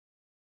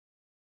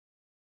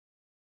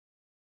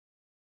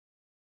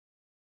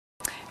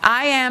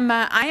I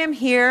am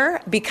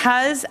here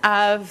because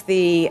of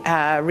the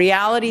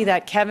reality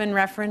that Kevin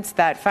referenced,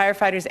 that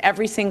firefighters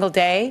every single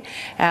day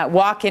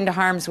walk into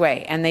harm's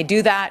way, and they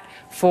do that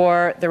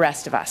for the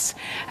rest of us.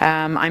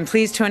 I'm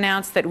pleased to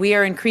announce that we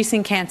are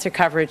increasing cancer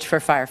coverage for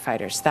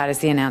firefighters. That is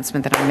the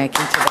announcement that I'm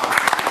making today.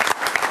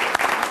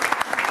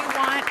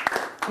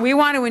 We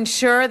want to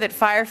ensure that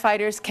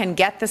firefighters can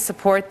get the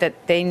support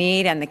that they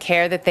need and the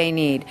care that they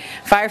need.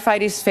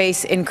 Firefighters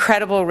face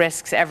incredible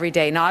risks every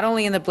day, not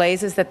only in the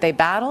blazes that they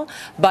battle,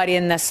 but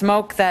in the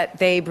smoke that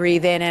they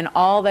breathe in and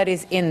all that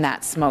is in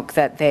that smoke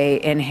that they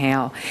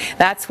inhale.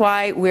 That's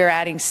why we're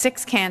adding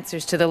 6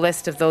 cancers to the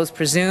list of those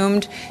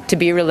presumed to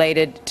be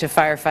related to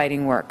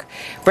firefighting work.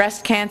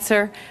 Breast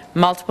cancer,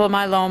 multiple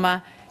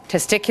myeloma,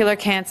 testicular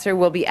cancer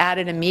will be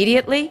added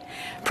immediately.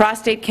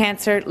 Prostate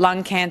cancer,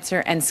 lung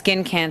cancer, and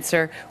skin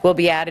cancer will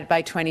be added by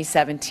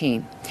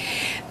 2017.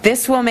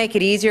 This will make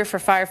it easier for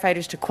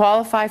firefighters to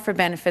qualify for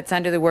benefits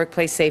under the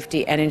Workplace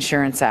Safety and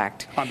Insurance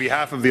Act. On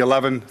behalf of the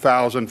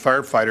 11,000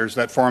 firefighters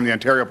that form the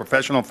Ontario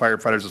Professional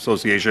Firefighters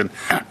Association,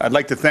 I'd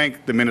like to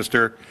thank the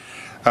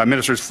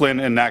Ministers Flynn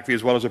and Nackvey,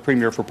 as well as the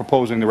Premier, for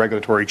proposing the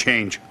regulatory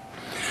change.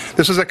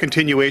 This is a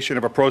continuation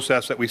of a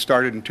process that we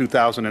started in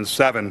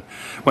 2007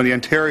 when the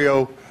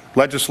Ontario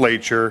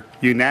Legislature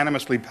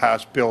unanimously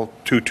passed Bill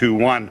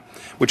 221,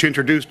 which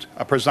introduced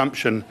a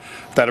presumption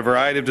that a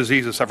variety of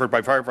diseases suffered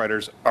by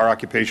firefighters are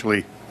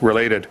occupationally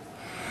related.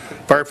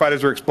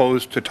 Firefighters are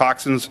exposed to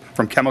toxins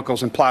from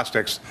chemicals and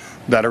plastics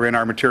that are in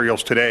our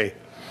materials today,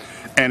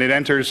 and it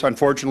enters,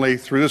 unfortunately,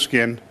 through the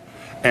skin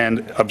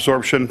and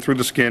absorption through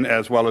the skin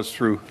as well as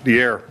through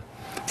the air.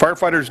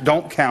 Firefighters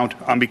don't count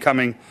on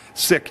becoming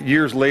sick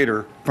years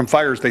later from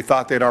fires they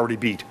thought they'd already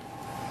beat.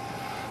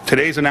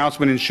 Today's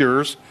announcement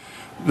ensures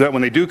that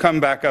when they do come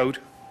back out,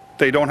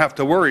 they don't have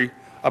to worry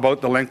about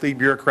the lengthy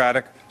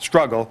bureaucratic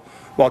struggle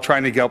while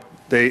trying to get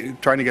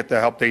the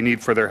help they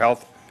need for their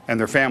health and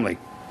their family.